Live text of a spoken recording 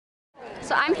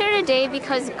So I'm here today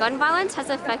because gun violence has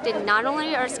affected not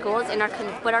only our schools and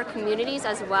but our communities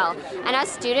as well. And as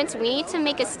students, we need to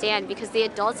make a stand because the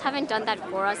adults haven't done that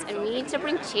for us, and we need to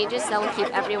bring changes that will keep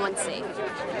everyone safe.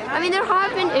 I mean, there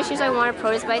have been issues I want to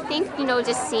protest, but I think,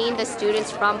 just seeing the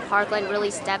students from Parkland really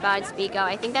step out and speak out,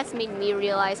 I think that's made me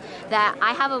realize that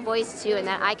I have a voice too and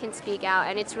that I can speak out.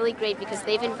 And it's really great because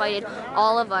they've invited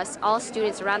all of us, all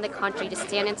students around the country, to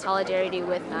stand in solidarity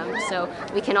with them so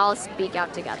we can all speak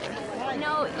out together.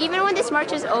 Even when this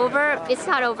march is over, it's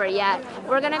not over yet.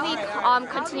 We're going to be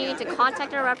continuing to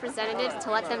contact our representatives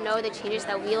to let them know the changes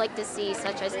that we like to see,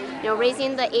 such as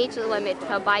raising the age limit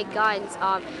to buy guns,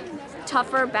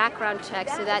 tougher background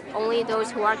checks so that only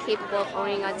those who are capable of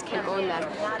owning guns can own them.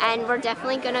 And we're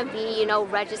definitely going to be,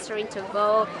 registering to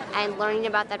vote and learning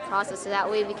about that process so that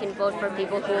way we can vote for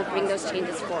people who will bring those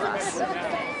changes for us.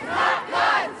 Not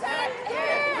guns!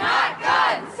 Not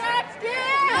guns!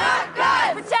 Not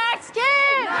guns! Protect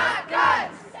kids! Not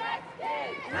guns! Not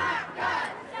guns! Not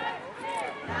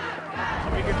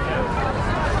guns!